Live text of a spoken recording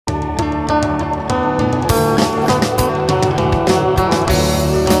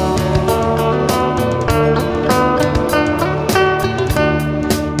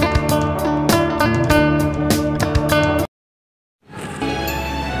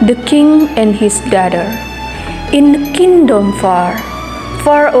The king and his daughter. In a kingdom far,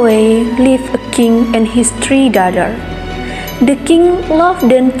 far away lived a king and his 3 daughters. The king loved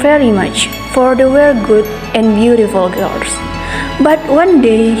them very much, for they were good and beautiful girls. But one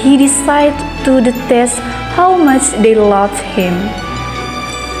day he decided to test how much they loved him.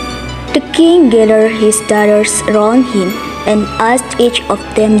 The king gathered his daughters around him and asked each of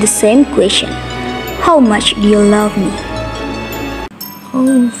them the same question. How much do you love me?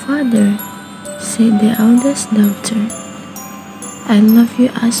 "Oh, father," said the eldest daughter, "I love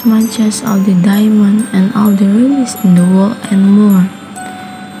you as much as all the diamonds and all the rubies in the world and more."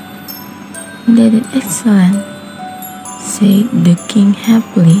 "That is excellent," said the king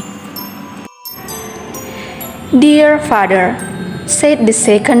happily. "Dear father," said the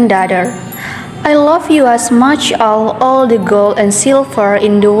second daughter, "I love you as much as all the gold and silver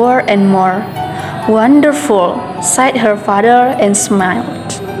in the world and more." "Wonderful," sighed her father and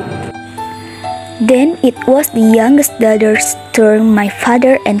smiled. Then it was the youngest daughter's turn, my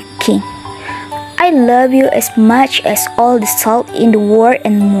father and king. "I love you as much as all the salt in the world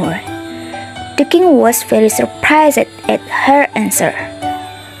and more." The king was very surprised at her answer.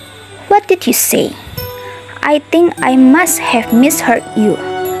 "What did you say?" "I think I must have misheard you,"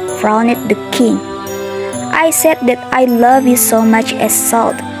 frowned the king. "I said that I love you so much as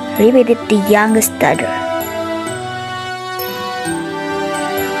salt," repeated the youngest daughter.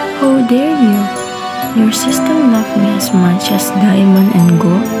 "How dare you? Your sister loved me as much as diamond and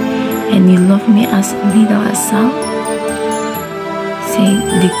gold, and you love me as little as salt?" said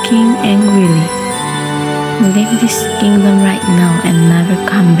the king angrily. "Leave this kingdom right now and never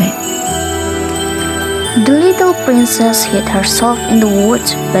come back." The little princess hid herself in the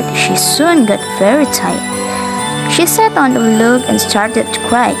woods, but she soon got very tired. She sat on a log and started to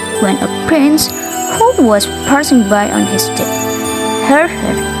cry when a prince who was passing by on his step heard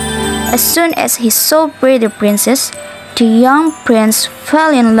her. As soon as he saw the pretty princess, the young prince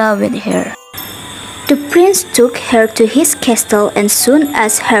fell in love with her. The prince took her to his castle and soon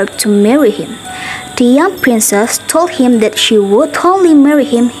asked her to marry him. The young princess told him that she would only marry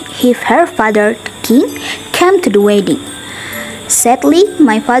him if her father, the king, came to the wedding. "Sadly,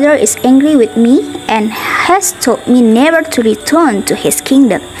 my father is angry with me and has told me never to return to his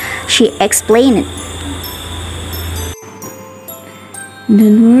kingdom," she explained.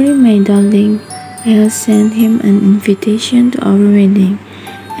 "Don't worry, my darling. I'll send him an invitation to our wedding,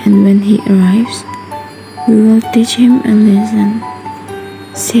 and when he arrives, we will teach him a lesson,"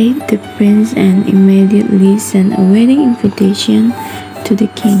 said the prince, and immediately sent a wedding invitation to the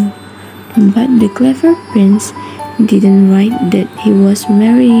king. But the clever prince didn't write that he was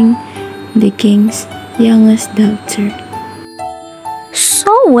marrying the king's youngest daughter.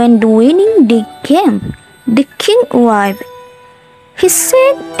 So when the wedding day came, the king arrived. He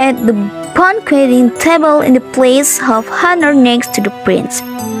sat at the banqueting table in the place of honor next to the prince.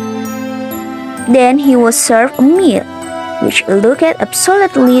 Then he was served a meal, which looked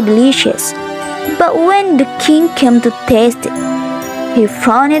absolutely delicious. But when the king came to taste it, he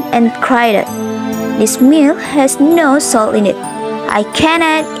frowned and cried out, "This meal has no salt in it. I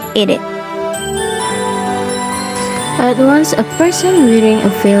cannot eat it." At once a person wearing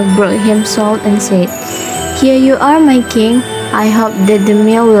a veil brought him salt and said, "Here you are, my king. I hope that the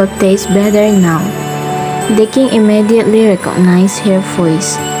meal will taste better now." The king immediately recognized her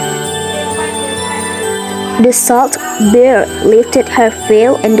voice. The salt bear lifted her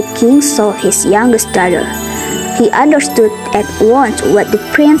veil and the king saw his youngest daughter. He understood at once what the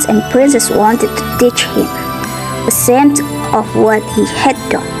prince and princess wanted to teach him, ashamed of what he had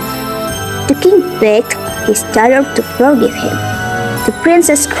done. The king begged his daughter to forgive him. The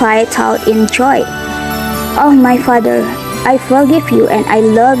princess cried out in joy, "Oh, my father, I forgive you and I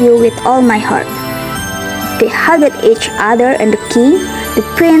love you with all my heart." They hugged each other, and the king, the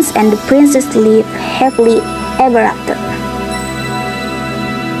prince, and the princess lived happily ever after.